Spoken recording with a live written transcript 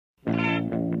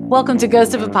Welcome to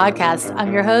Ghost of a Podcast.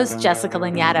 I'm your host, Jessica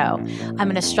Lanyadoo. I'm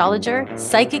an astrologer,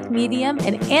 psychic medium,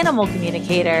 and animal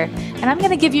communicator, and I'm going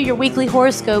to give you your weekly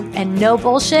horoscope and no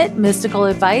bullshit mystical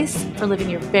advice for living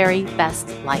your very best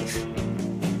life.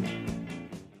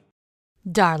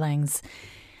 Darlings,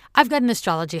 I've got an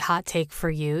astrology hot take for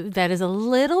you that is a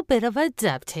little bit of a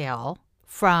dovetail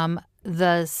from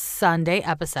the Sunday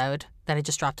episode that I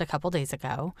just dropped a couple days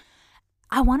ago.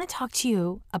 I want to talk to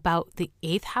you about the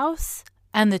 8th house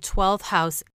and the 12th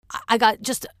house. I got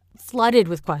just flooded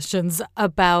with questions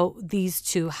about these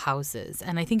two houses,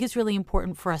 and I think it's really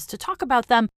important for us to talk about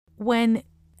them when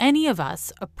any of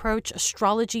us approach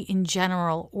astrology in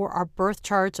general, or our birth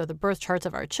charts, or the birth charts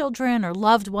of our children or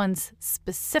loved ones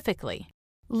specifically,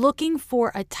 looking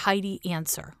for a tidy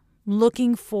answer,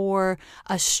 looking for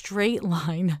a straight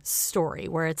line story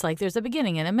where it's like there's a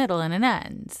beginning and a middle and an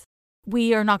end.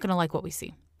 We are not going to like what we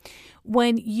see.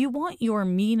 When you want your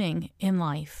meaning in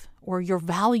life or your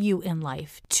value in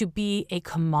life to be a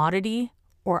commodity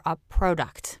or a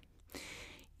product,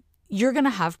 you're going to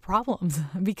have problems,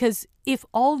 because if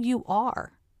all you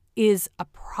are is a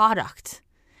product,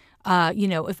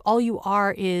 if all you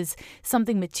are is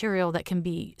something material that can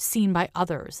be seen by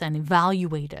others and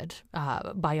evaluated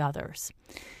by others,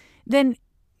 then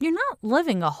you're not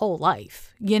living a whole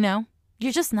life, You're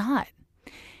just not.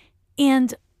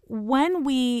 And when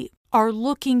we are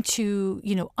looking to,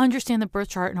 understand the birth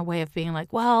chart in a way of being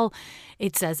like, well,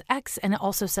 it says X and it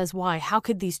also says Y. How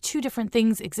could these two different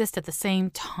things exist at the same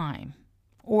time?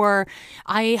 Or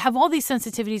I have all these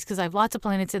sensitivities because I have lots of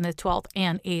planets in the 12th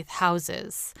and 8th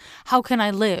houses. How can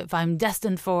I live? I'm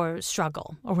destined for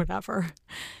struggle or whatever.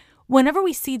 Whenever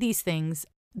we see these things,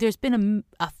 there's been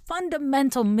a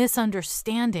fundamental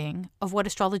misunderstanding of what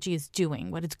astrology is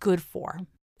doing, what it's good for.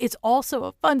 It's also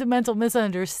a fundamental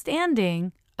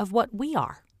misunderstanding of what we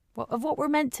are, of what we're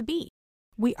meant to be.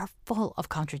 We are full of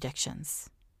contradictions.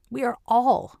 We are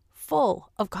all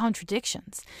full of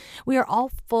contradictions. We are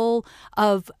all full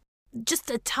of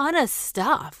just a ton of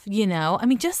stuff,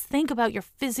 just think about your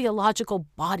physiological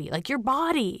body, like your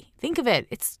body. Think of it.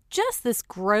 It's just this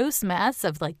gross mess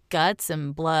of like guts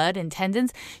and blood and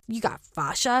tendons. You got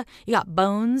fascia, you got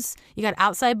bones, you got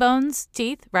outside bones,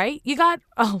 teeth, right? You got,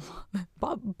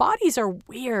 bodies are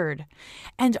weird.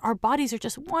 And our bodies are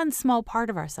just one small part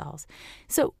of ourselves.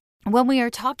 So when we are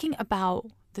talking about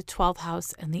the 12th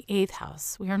house and the 8th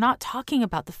house, we are not talking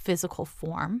about the physical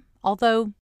form,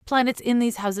 although planets in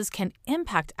these houses can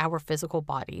impact our physical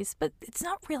bodies, but it's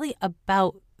not really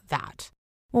about that.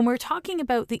 When we're talking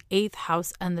about the 8th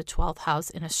house and the 12th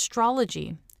house in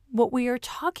astrology, what we are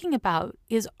talking about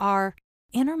is our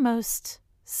innermost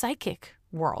psychic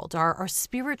world, our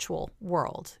spiritual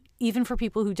world, even for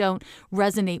people who don't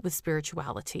resonate with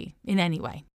spirituality in any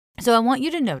way. So I want you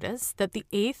to notice that the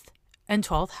 8th and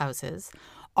 12th houses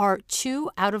are 2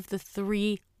 out of the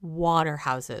 3 water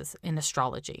houses in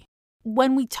astrology.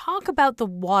 When we talk about the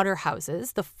water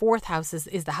houses, the 4th house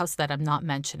is the house that I'm not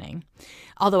mentioning,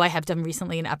 although I have done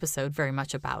recently an episode very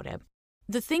much about it.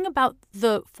 The thing about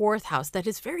the 4th house that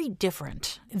is very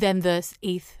different than the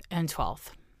 8th and 12th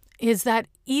is that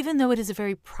even though it is a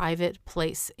very private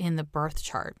place in the birth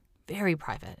chart, very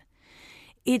private,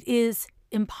 it is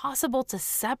impossible to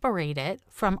separate it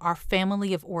from our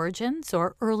family of origins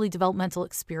or early developmental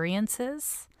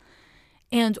experiences,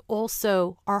 and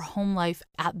also our home life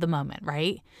at the moment,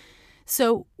 right?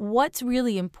 So what's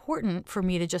really important for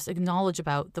me to just acknowledge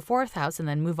about the 4th house and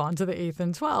then move on to the 8th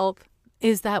and 12th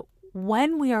is that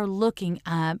when we are looking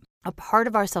at a part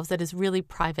of ourselves that is really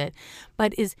private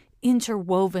but is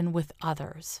interwoven with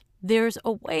others, there's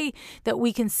a way that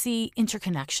we can see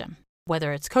interconnection.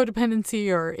 Whether it's codependency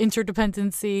or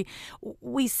interdependency,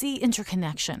 we see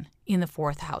interconnection in the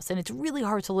 4th house. And it's really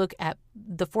hard to look at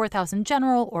the 4th house in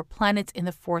general or planets in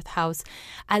the 4th house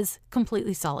as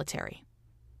completely solitary.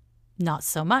 Not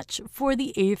so much for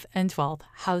the 8th and 12th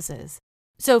houses.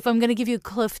 So if I'm going to give you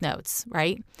cliff notes,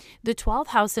 right? The 12th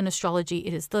house in astrology,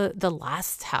 it is the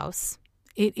last house.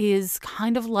 It is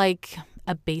kind of like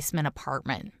a basement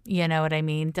apartment. You know what I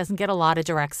mean? It doesn't get a lot of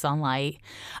direct sunlight.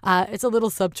 It's a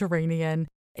little subterranean.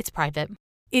 It's private.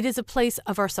 It is a place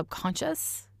of our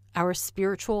subconscious, our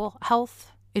spiritual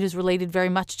health. It is related very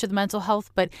much to the mental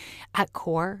health, but at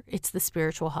core, it's the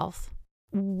spiritual health.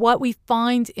 What we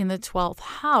find in the 12th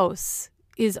house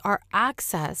is our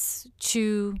access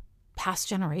to past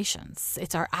generations.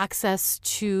 It's our access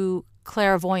to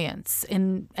clairvoyance.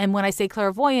 And when I say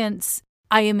clairvoyance,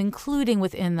 I am including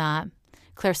within that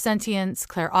clairsentience,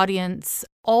 clairaudience,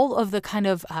 all of the kind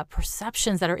of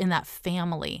perceptions that are in that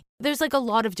family. There's like a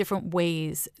lot of different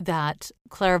ways that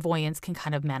clairvoyance can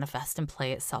kind of manifest and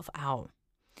play itself out.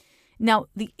 Now,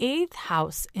 the 8th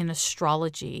house in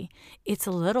astrology, it's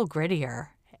a little grittier.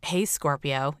 Hey,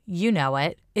 Scorpio, you know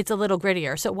it. It's a little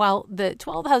grittier. So while the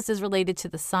 12th house is related to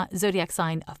the zodiac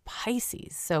sign of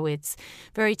Pisces, so it's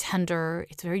very tender,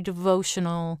 it's very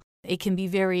devotional, it can be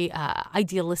very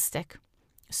idealistic.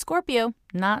 Scorpio,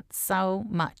 not so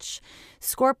much.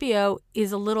 Scorpio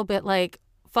is a little bit like,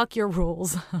 fuck your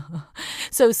rules.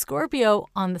 So Scorpio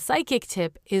on the psychic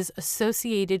tip is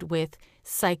associated with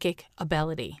psychic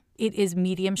ability. It is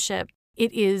mediumship.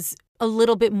 It is a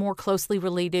little bit more closely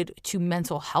related to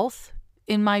mental health,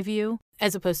 in my view,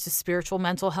 as opposed to spiritual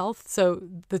mental health. So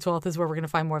the 12th is where we're going to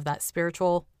find more of that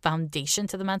spiritual foundation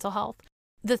to the mental health.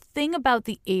 The thing about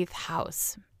the 8th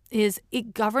house is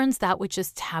it governs that which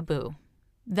is taboo,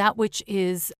 that which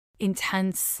is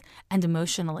intense and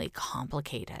emotionally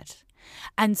complicated.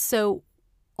 And so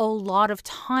a lot of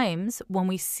times when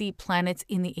we see planets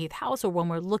in the 8th house, or when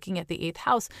we're looking at the 8th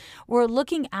house, we're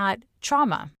looking at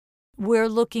trauma. We're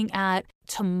looking at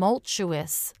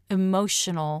tumultuous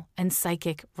emotional and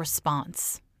psychic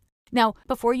response. Now,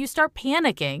 before you start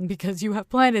panicking because you have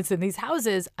planets in these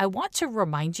houses, I want to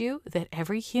remind you that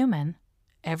every human,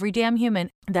 every damn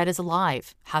human that is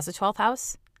alive has a 12th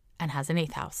house and has an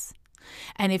 8th house.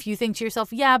 And if you think to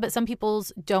yourself, yeah, but some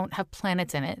people's don't have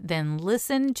planets in it, then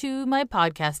listen to my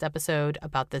podcast episode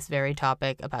about this very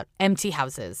topic, about empty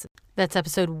houses. That's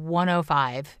episode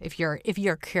 105 if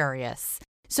you're curious.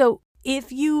 So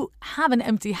if you have an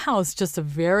empty house, just a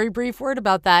very brief word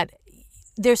about that,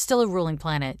 there's still a ruling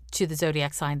planet to the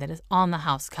zodiac sign that is on the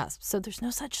house cusp. So there's no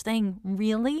such thing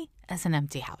really as an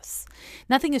empty house.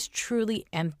 Nothing is truly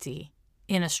empty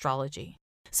in astrology.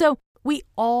 So we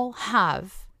all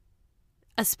have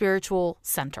a spiritual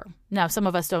center. Now, some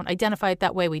of us don't identify it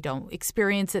that way. We don't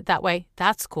experience it that way.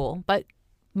 That's cool. But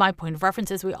my point of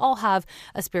reference is we all have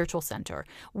a spiritual center.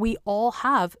 We all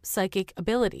have psychic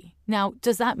ability. Now,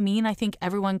 does that mean I think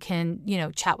everyone can,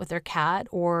 chat with their cat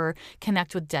or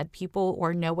connect with dead people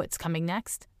or know what's coming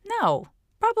next? No,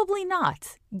 probably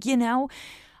not.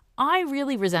 I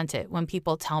really resent it when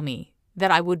people tell me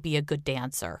that I would be a good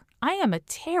dancer. I am a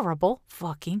terrible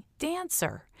fucking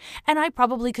dancer. And I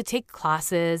probably could take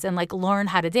classes and learn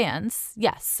how to dance.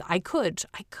 Yes, I could.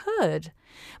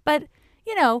 But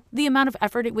the amount of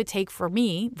effort it would take for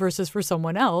me versus for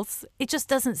someone else, it just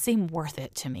doesn't seem worth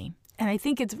it to me. And I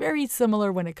think it's very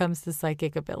similar when it comes to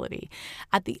psychic ability.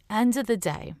 At the end of the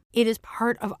day, it is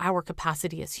part of our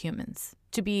capacity as humans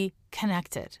to be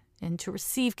connected and to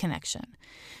receive connection,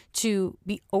 to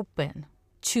be open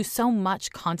to so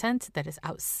much content that is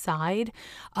outside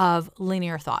of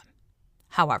linear thought.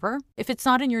 However, if it's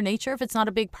not in your nature, if it's not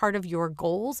a big part of your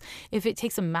goals, if it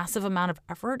takes a massive amount of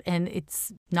effort and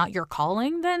it's not your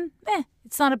calling, then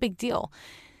it's not a big deal.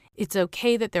 It's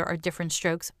okay that there are different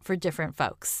strokes for different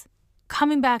folks.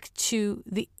 Coming back to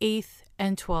the 8th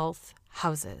and 12th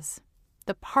houses,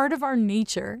 the part of our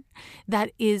nature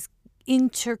that is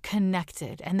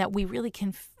interconnected and that we really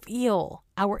can feel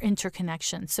our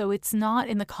interconnection. So it's not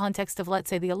in the context of, let's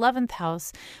say, the 11th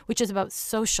house, which is about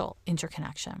social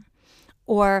interconnection,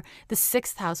 or the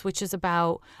 6th house, which is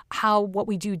about how what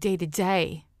we do day to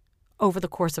day over the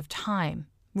course of time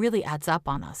really adds up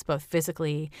on us, both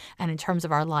physically and in terms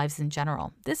of our lives in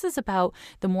general. This is about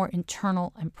the more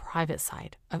internal and private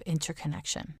side of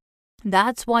interconnection.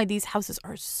 That's why these houses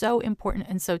are so important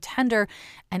and so tender,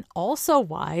 and also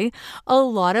why a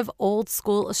lot of old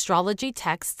school astrology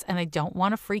texts, and I don't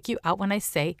want to freak you out when I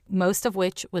say most of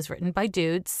which was written by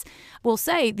dudes, will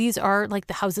say these are like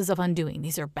the houses of undoing.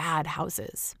 These are bad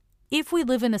houses. If we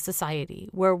live in a society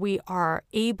where we are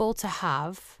able to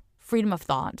have freedom of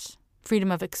thought,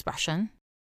 freedom of expression,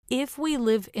 if we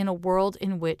live in a world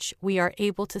in which we are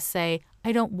able to say,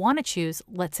 I don't want to choose,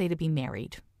 let's say, to be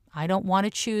married. I don't want to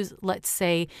choose, let's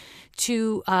say,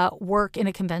 to work in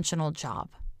a conventional job.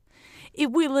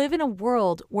 If we live in a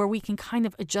world where we can kind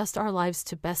of adjust our lives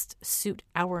to best suit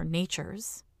our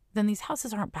natures, then these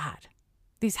houses aren't bad.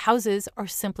 These houses are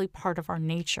simply part of our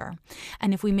nature.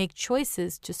 And if we make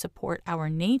choices to support our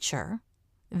nature,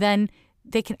 then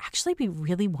they can actually be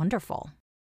really wonderful.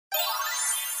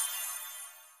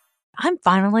 I'm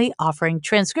finally offering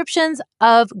transcriptions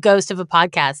of Ghost of a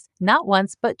Podcast, not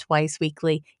once, but twice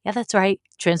weekly. Yeah, that's right.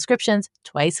 Transcriptions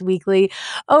twice weekly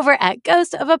over at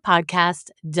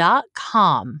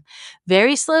ghostofapodcast.com.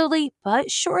 Very slowly, but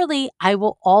surely, I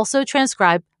will also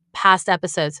transcribe past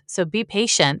episodes. So be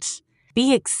patient,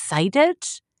 be excited,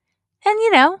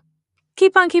 and,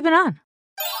 keep on keeping on.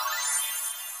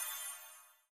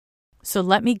 So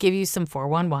let me give you some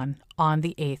 411 on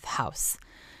the 8th house.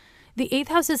 The 8th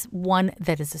house is one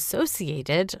that is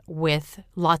associated with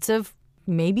lots of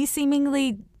maybe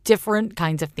seemingly different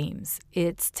kinds of themes.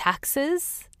 It's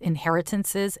taxes,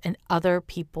 inheritances, and other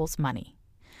people's money.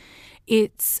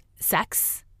 It's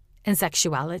sex and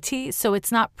sexuality. So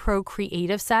it's not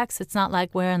procreative sex. It's not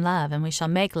like we're in love and we shall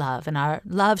make love and our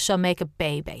love shall make a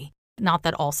baby. Not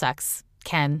that all sex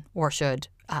can or should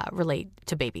relate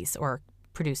to babies or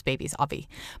produce babies, obvi.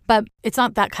 But it's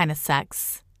not that kind of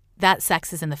sex. That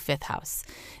sex is in the fifth house.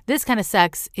 This kind of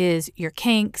sex is your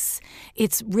kinks.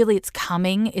 It's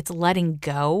coming. It's letting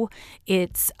go.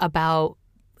 It's about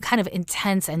kind of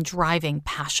intense and driving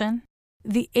passion.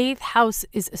 The eighth house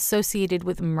is associated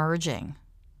with merging.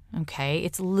 Okay,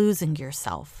 it's losing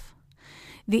yourself.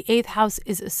 The eighth house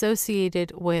is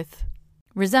associated with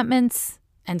resentments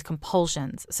and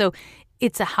compulsions. So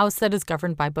it's a house that is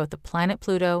governed by both the planet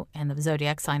Pluto and the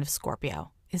zodiac sign of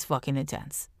Scorpio. Is fucking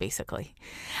intense, basically.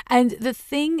 And the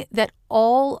thing that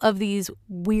all of these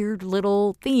weird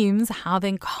little themes have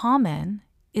in common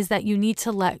is that you need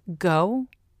to let go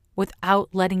without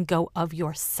letting go of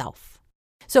yourself.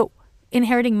 So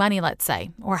inheriting money, let's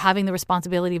say, or having the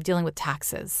responsibility of dealing with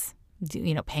taxes,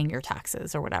 paying your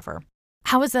taxes or whatever.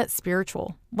 How is that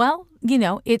spiritual? Well,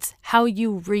 it's how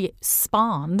you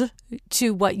respond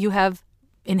to what you have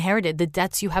inherited, the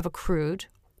debts you have accrued,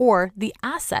 or the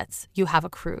assets you have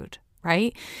accrued,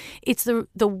 right? It's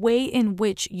the way in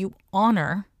which you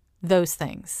honor those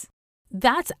things.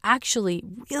 That's actually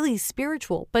really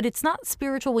spiritual, but it's not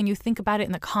spiritual when you think about it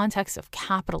in the context of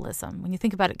capitalism, when you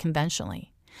think about it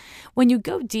conventionally. When you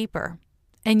go deeper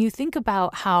and you think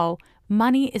about how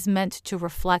money is meant to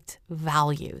reflect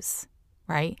values,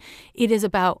 right? It is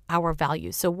about our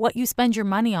values. So what you spend your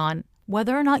money on,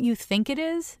 whether or not you think it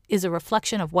is a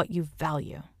reflection of what you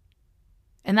value.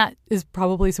 And that is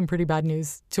probably some pretty bad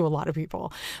news to a lot of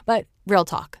people. But real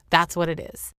talk, that's what it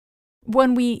is.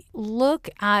 When we look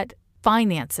at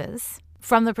finances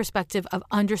from the perspective of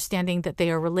understanding that they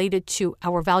are related to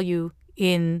our value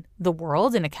in the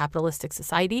world, in a capitalistic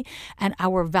society, and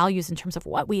our values in terms of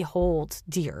what we hold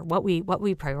dear, what we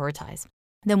prioritize,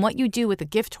 then what you do with a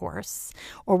gift horse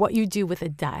or what you do with a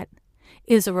debt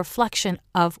is a reflection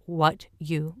of what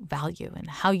you value and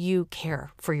how you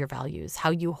care for your values, how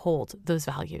you hold those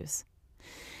values.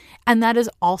 And that is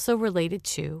also related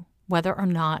to whether or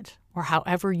not, or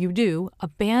however you do,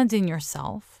 abandon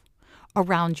yourself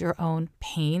around your own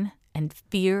pain and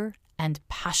fear and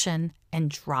passion and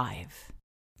drive.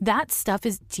 That stuff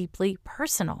is deeply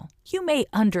personal. You may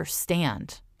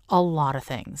understand a lot of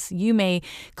things. You may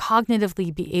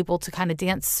cognitively be able to kind of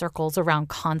dance circles around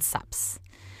concepts.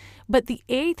 But the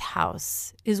eighth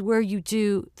house is where you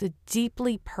do the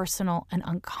deeply personal and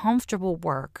uncomfortable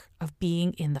work of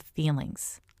being in the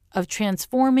feelings, of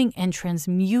transforming and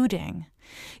transmuting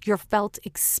your felt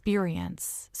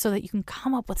experience so that you can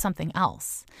come up with something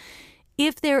else.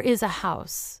 If there is a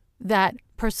house that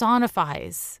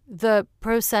personifies the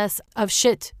process of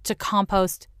shit to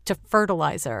compost to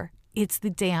fertilizer, it's the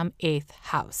damn eighth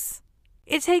house.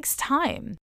 It takes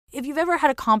time. If you've ever had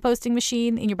a composting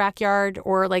machine in your backyard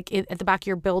or like at the back of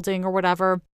your building or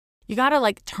whatever, you got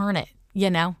to turn it, you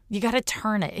got to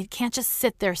turn it. It can't just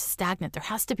sit there stagnant. There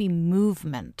has to be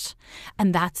movement.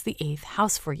 And that's the eighth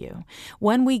house for you.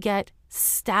 When we get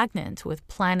stagnant with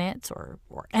planets or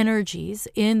energies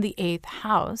in the eighth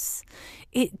house,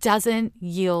 it doesn't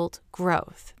yield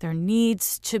growth. There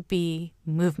needs to be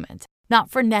movement, not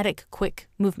frenetic, quick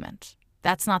movement.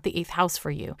 That's not the eighth house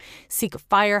for you. Seek a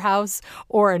fire house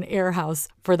or an air house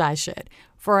for that shit.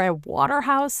 For a water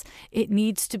house, it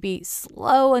needs to be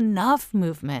slow enough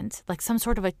movement, like some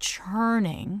sort of a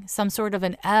churning, some sort of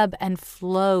an ebb and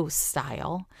flow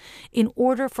style, in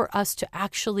order for us to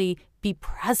actually be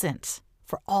present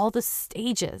for all the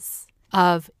stages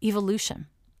of evolution.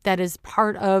 That is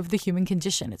part of the human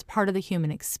condition. It's part of the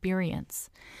human experience.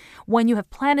 When you have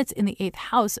planets in the eighth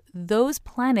house, those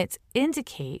planets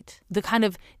indicate the kind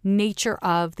of nature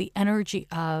of, the energy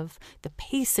of, the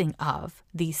pacing of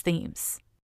these themes.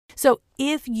 So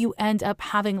if you end up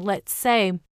having, let's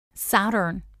say,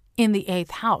 Saturn in the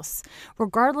eighth house,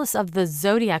 regardless of the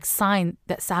zodiac sign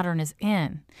that Saturn is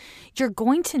in, you're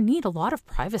going to need a lot of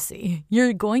privacy.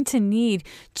 You're going to need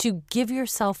to give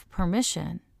yourself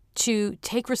permission to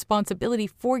take responsibility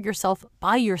for yourself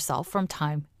by yourself from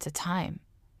time to time.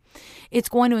 It's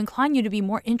going to incline you to be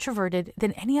more introverted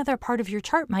than any other part of your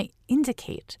chart might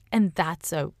indicate, and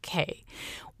that's okay.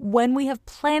 When we have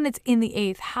planets in the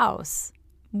eighth house,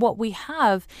 what we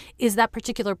have is that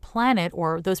particular planet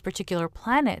or those particular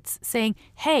planets saying,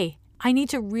 hey, I need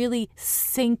to really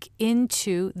sink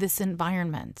into this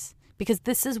environment because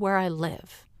this is where I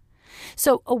live.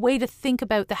 So a way to think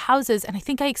about the houses, and I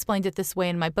think I explained it this way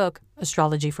in my book,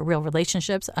 Astrology for Real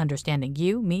Relationships, Understanding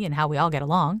You, Me, and How We All Get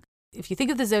Along. If you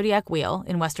think of the zodiac wheel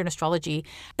in Western astrology,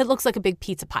 it looks like a big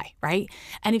pizza pie, right?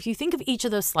 And if you think of each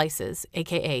of those slices,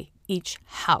 aka each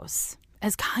house,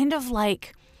 as kind of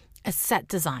like a set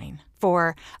design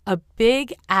for a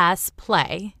big ass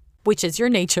play, which is your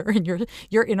nature and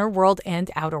your inner world and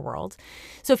outer world.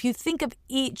 So if you think of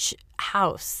each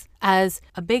house as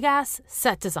a big ass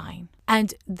set design,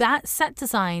 and that set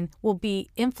design will be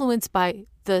influenced by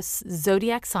the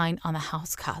zodiac sign on the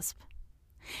house cusp.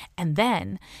 And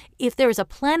then if there is a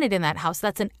planet in that house,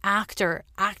 that's an actor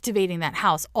activating that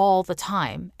house all the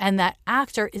time. And that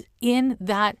actor is in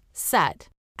that set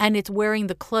and it's wearing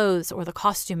the clothes or the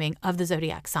costuming of the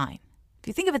zodiac sign. If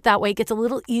you think of it that way, it gets a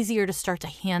little easier to start to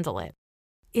handle it.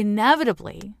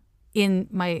 Inevitably, in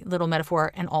my little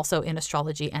metaphor and also in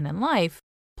astrology and in life,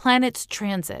 planets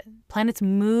transit. Planets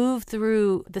move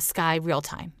through the sky real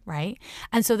time, right?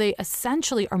 And so they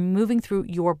essentially are moving through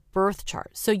your birth chart.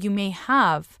 So you may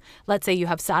have, let's say you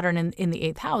have Saturn in the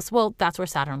 8th house. Well, that's where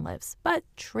Saturn lives. But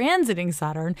transiting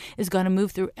Saturn is going to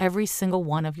move through every single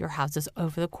one of your houses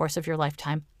over the course of your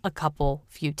lifetime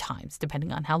few times,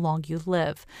 depending on how long you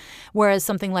live. Whereas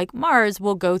something like Mars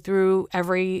will go through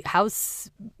every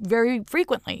house very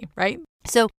frequently, right?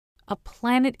 So a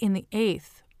planet in the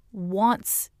 8th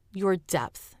wants your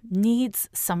depth, needs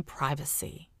some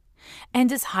privacy,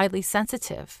 and is highly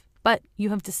sensitive. But you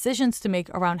have decisions to make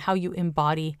around how you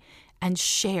embody and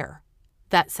share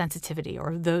that sensitivity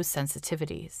or those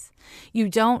sensitivities. You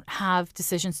don't have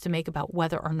decisions to make about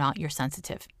whether or not you're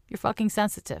sensitive. You're fucking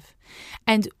sensitive.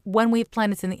 And when we have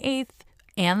planets in the 8th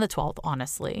and the 12th,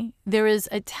 honestly, there is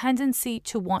a tendency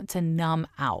to want to numb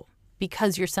out,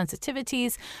 because your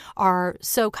sensitivities are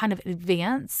so kind of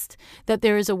advanced that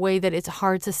there is a way that it's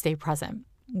hard to stay present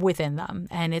within them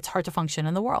and it's hard to function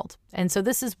in the world. And so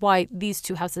this is why these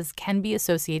two houses can be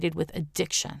associated with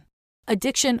addiction.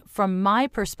 Addiction, from my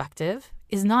perspective,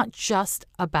 is not just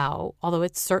about, although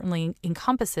it certainly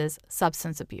encompasses,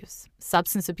 substance abuse.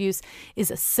 Substance abuse is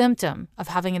a symptom of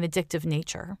having an addictive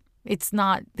nature. It's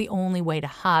not the only way to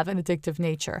have an addictive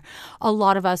nature. A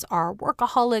lot of us are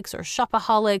workaholics or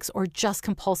shopaholics or just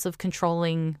compulsive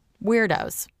controlling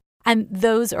weirdos. And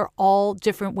those are all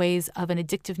different ways of an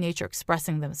addictive nature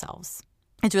expressing themselves.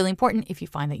 It's really important, if you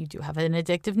find that you do have an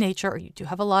addictive nature or you do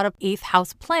have a lot of 8th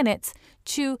house planets,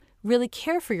 to really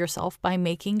care for yourself by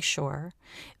making sure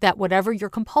that whatever you're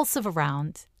compulsive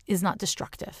around is not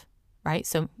destructive, right?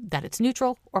 So that it's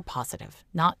neutral or positive,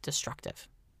 not destructive.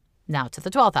 Now to the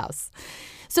 12th house.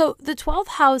 So the 12th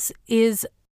house is,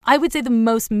 I would say, the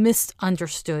most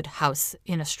misunderstood house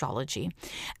in astrology.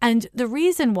 And the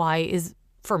reason why is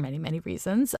for many, many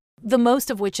reasons, the most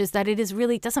of which is that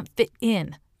it doesn't fit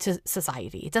in to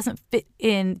society. It doesn't fit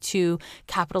into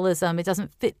capitalism. It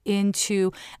doesn't fit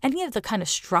into any of the kind of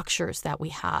structures that we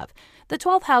have. The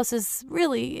 12th house is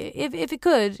really, if it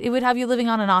could, it would have you living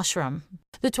on an ashram.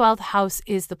 The 12th house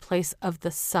is the place of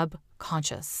the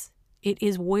subconscious. It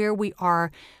is where we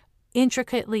are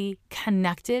intricately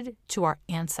connected to our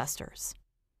ancestors.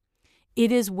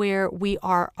 It is where we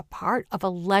are a part of a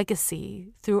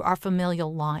legacy through our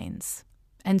familial lines.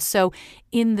 And so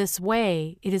in this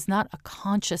way, it is not a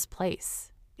conscious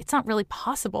place. It's not really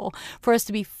possible for us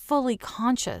to be fully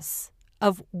conscious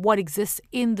of what exists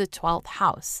in the 12th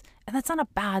house. And that's not a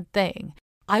bad thing.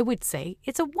 I would say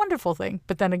it's a wonderful thing.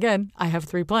 But then again, I have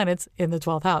 3 planets in the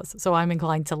 12th house, so I'm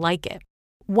inclined to like it.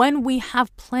 When we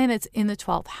have planets in the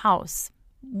 12th house,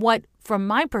 what, from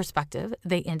my perspective,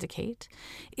 they indicate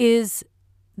is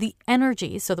the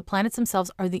energies. So the planets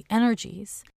themselves are the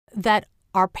energies that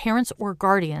our parents or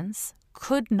guardians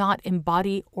could not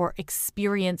embody or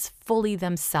experience fully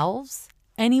themselves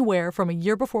anywhere from a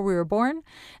year before we were born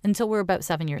until we're about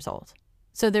 7 years old.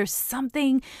 So there's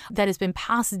something that has been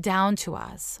passed down to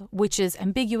us, which is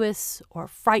ambiguous or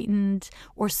frightened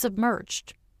or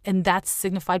submerged. And that's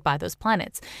signified by those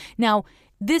planets. Now,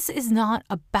 this is not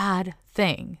a bad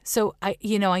thing. So I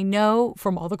know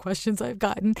from all the questions I've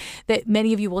gotten that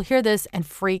many of you will hear this and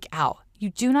freak out.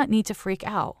 You do not need to freak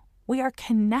out. We are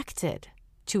connected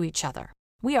to each other.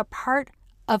 We are part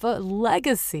of a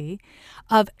legacy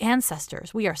of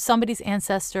ancestors. We are somebody's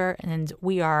ancestor, and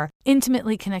we are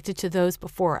intimately connected to those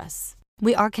before us.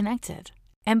 We are connected.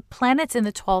 And planets in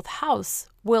the 12th house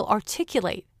will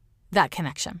articulate that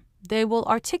connection. They will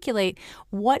articulate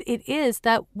what it is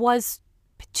that was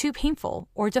too painful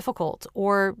or difficult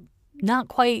or not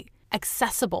quite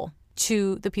accessible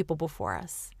to the people before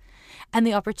us. And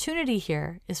the opportunity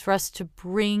here is for us to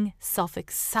bring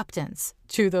self-acceptance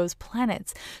to those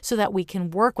planets so that we can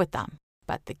work with them.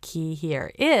 But the key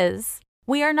here is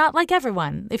we are not like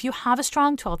everyone. If you have a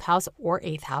strong 12th house or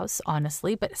 8th house,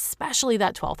 honestly, but especially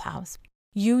that 12th house,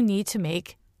 you need to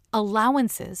make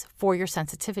allowances for your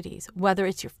sensitivities, whether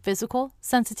it's your physical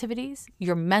sensitivities,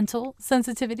 your mental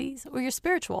sensitivities, or your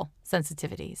spiritual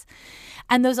sensitivities.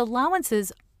 And those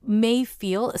allowances may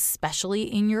feel, especially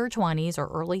in your 20s or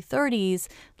early 30s,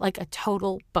 like a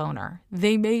total boner.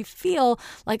 They may feel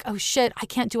like, oh shit, I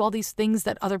can't do all these things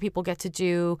that other people get to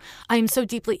do. I am so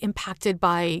deeply impacted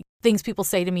by things people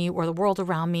say to me or the world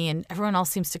around me, and everyone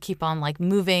else seems to keep on like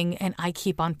moving, and I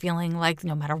keep on feeling like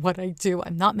no matter what I do,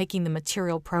 I'm not making the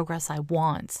material progress I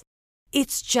want.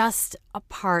 It's just a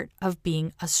part of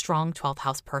being a strong 12th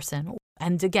house person.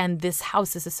 And again, this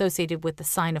house is associated with the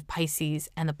sign of Pisces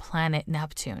and the planet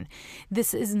Neptune.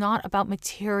 This is not about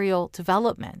material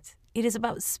development. It is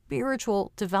about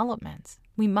spiritual development.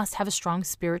 We must have a strong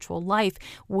spiritual life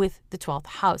with the 12th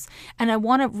house. And I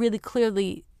want to really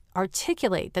clearly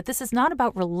articulate that this is not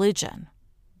about religion.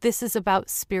 This is about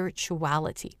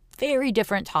spirituality. Very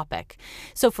different topic.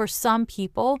 So for some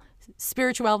people,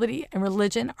 spirituality and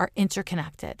religion are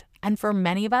interconnected. And for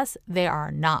many of us, they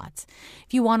are not.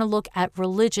 If you want to look at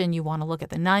religion, you want to look at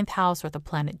the 9th house or the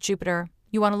planet Jupiter.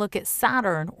 You want to look at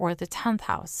Saturn or the 10th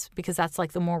house, because that's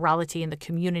like the morality and the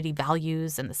community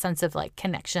values and the sense of like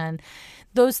connection.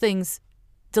 Those things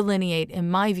delineate,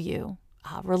 in my view,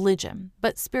 religion.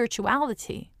 But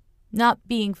spirituality, not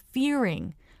being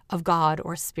fearing of God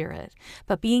or spirit,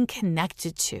 but being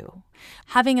connected to,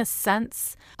 having a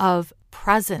sense of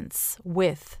presence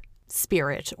with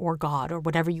spirit or God or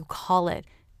whatever you call it,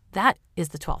 that is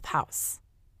the 12th house.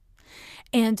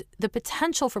 And the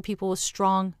potential for people with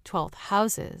strong 12th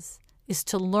houses is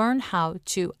to learn how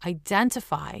to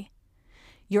identify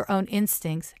your own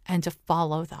instincts and to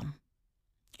follow them.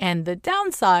 And the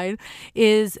downside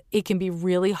is it can be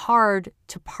really hard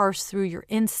to parse through your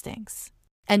instincts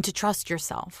and to trust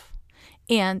yourself.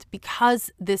 And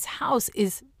because this house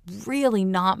is really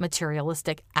not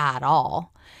materialistic at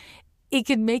all, it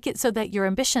can make it so that your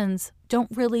ambitions don't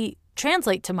really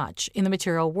translate to much in the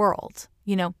material world.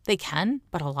 You know, they can,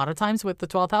 but a lot of times with the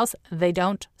 12th house, they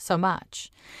don't so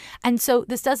much. And so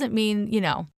this doesn't mean,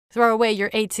 throw away your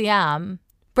ATM,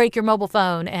 break your mobile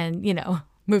phone, and,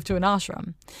 move to an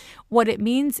ashram. What it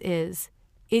means is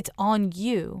it's on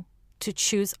you to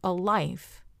choose a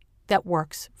life that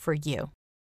works for you.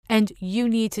 And you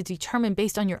need to determine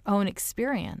based on your own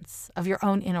experience of your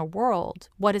own inner world,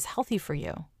 what is healthy for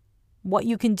you, what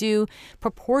you can do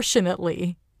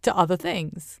proportionately to other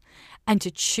things, and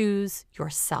to choose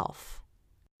yourself.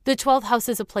 The 12th house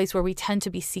is a place where we tend to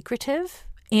be secretive,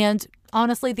 and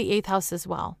honestly, the 8th house as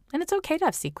well. And it's okay to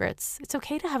have secrets. It's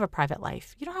okay to have a private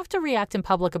life. You don't have to react in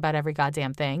public about every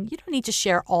goddamn thing. You don't need to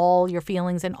share all your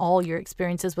feelings and all your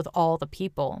experiences with all the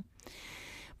people.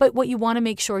 But what you want to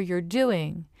make sure you're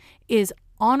doing is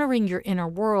honoring your inner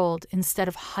world instead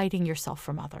of hiding yourself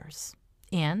from others.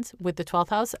 And with the 12th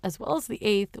house, as well as the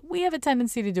 8th, we have a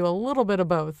tendency to do a little bit of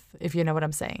both, if you know what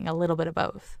I'm saying, a little bit of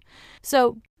both.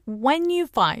 So when you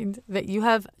find that you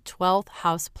have 12th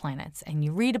house planets and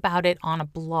you read about it on a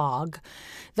blog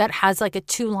that has like a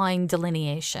 2-line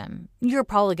delineation, you're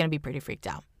probably going to be pretty freaked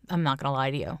out. I'm not going to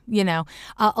lie to you.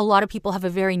 A lot of people have a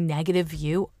very negative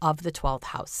view of the 12th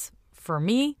house. For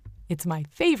me, it's my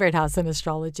favorite house in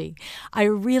astrology. I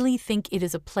really think it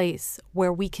is a place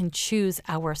where we can choose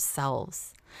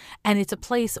ourselves. And it's a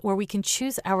place where we can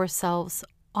choose ourselves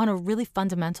on a really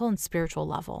fundamental and spiritual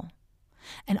level.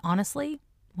 And honestly,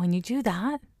 when you do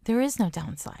that, there is no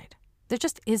downside. There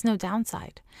just is no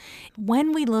downside.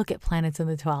 When we look at planets in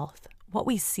the 12th, what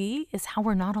we see is how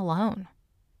we're not alone.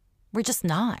 We're just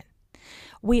not.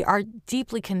 We are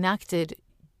deeply connected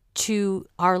to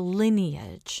our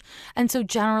lineage. And so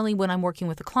generally when I'm working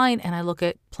with a client and I look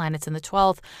at planets in the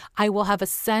 12th, I will have a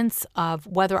sense of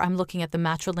whether I'm looking at the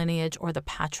matrilineage or the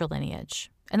patrilineage.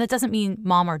 And that doesn't mean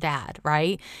mom or dad,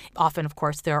 right? Often, of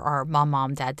course, there are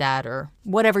mom, dad, or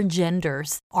whatever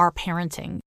genders are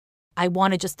parenting. I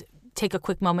want to just take a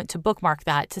quick moment to bookmark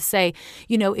that, to say,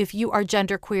 if you are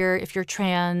genderqueer, if you're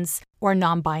trans or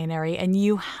non-binary and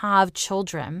you have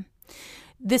children,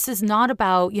 this is not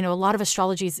about, a lot of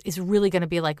astrology is really going to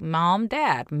be like mom,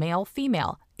 dad, male,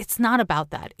 female. It's not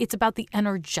about that. It's about the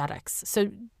energetics.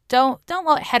 So don't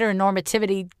let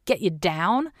heteronormativity get you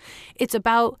down. It's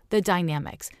about the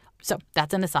dynamics. So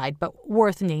that's an aside, but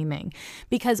worth naming,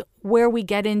 because where we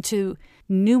get into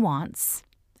nuance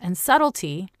and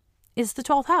subtlety is the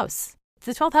 12th house.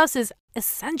 The 12th house is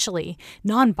essentially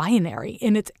non-binary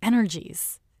in its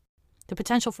energies. The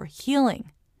potential for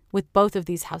healing with both of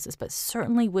these houses, but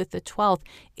certainly with the 12th,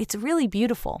 it's really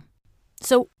beautiful.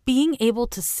 So being able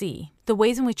to see the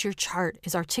ways in which your chart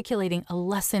is articulating a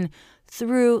lesson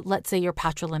through, let's say, your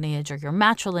patrilineage or your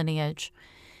matrilineage,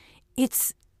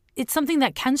 it's something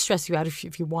that can stress you out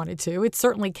if you wanted to. It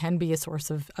certainly can be a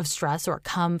source of stress or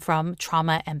come from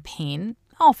trauma and pain.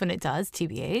 Often it does,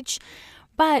 TBH.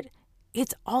 But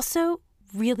it's also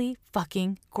really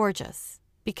fucking gorgeous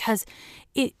because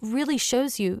it really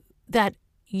shows you that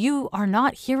you are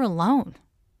not here alone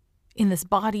in this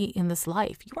body, in this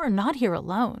life. You are not here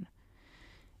alone.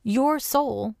 Your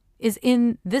soul is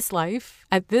in this life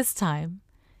at this time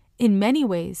in many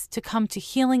ways to come to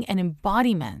healing and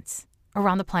embodiment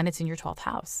around the planets in your 12th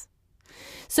house.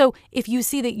 So if you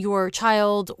see that your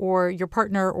child or your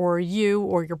partner or you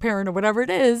or your parent or whatever it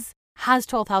is has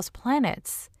 12th house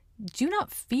planets, do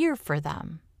not fear for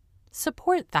them.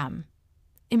 Support them.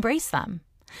 Embrace them.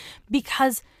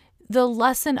 Because the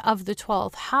lesson of the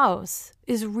 12th house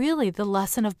is really the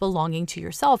lesson of belonging to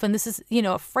yourself. And this is,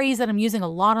 a phrase that I'm using a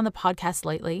lot on the podcast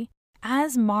lately.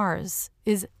 As Mars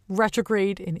is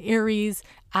retrograde in Aries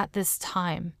at this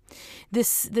time,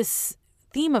 this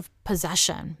theme of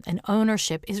possession and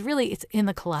ownership is really, it's in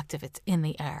the collective, it's in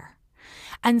the air.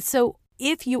 And so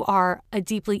if you are a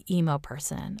deeply emo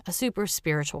person, a super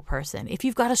spiritual person, if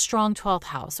you've got a strong 12th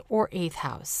house or 8th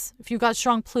house, if you've got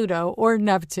strong Pluto or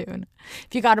Neptune,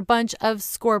 if you got a bunch of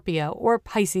Scorpio or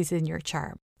Pisces in your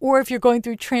chart, or if you're going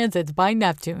through transits by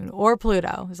Neptune or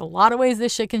Pluto, there's a lot of ways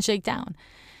this shit can shake down,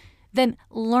 then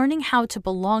learning how to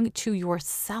belong to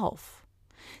yourself,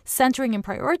 centering and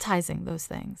prioritizing those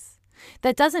things.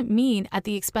 That doesn't mean at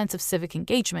the expense of civic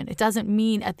engagement. It doesn't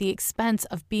mean at the expense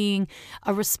of being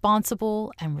a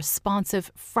responsible and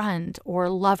responsive friend or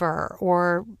lover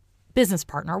or business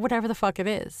partner or whatever the fuck it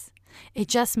is. It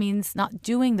just means not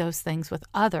doing those things with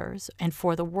others and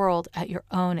for the world at your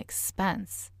own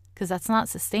expense, because that's not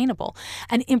sustainable.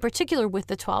 And in particular with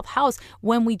the 12th house,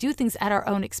 when we do things at our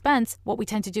own expense, what we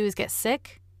tend to do is get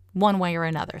sick one way or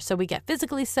another. So we get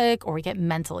physically sick or we get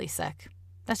mentally sick.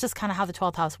 That's just kind of how the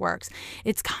 12th house works.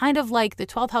 It's kind of like the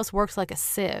 12th house works like a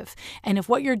sieve. And if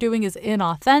what you're doing is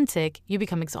inauthentic, you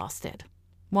become exhausted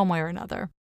one way or another.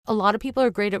 A lot of people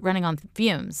are great at running on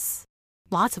fumes.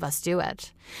 Lots of us do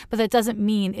it. But that doesn't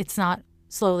mean it's not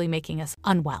slowly making us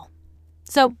unwell.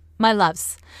 So, my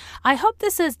loves, I hope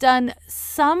this has done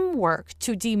some work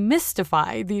to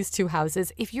demystify these two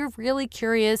houses. If you're really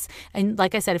curious, and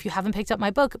like I said, if you haven't picked up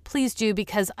my book, please do,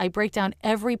 because I break down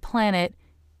every planet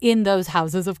in those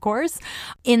houses, of course,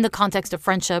 in the context of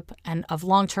friendship and of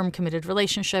long-term committed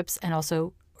relationships and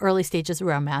also early stages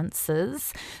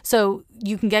romances. So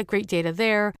you can get great data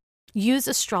there. Use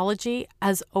astrology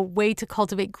as a way to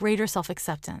cultivate greater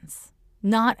self-acceptance,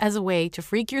 not as a way to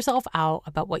freak yourself out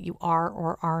about what you are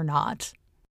or are not.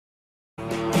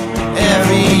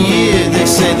 Every year they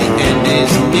say the end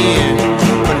is near,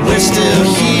 but we're still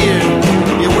here.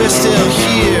 Yeah, we're still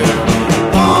here.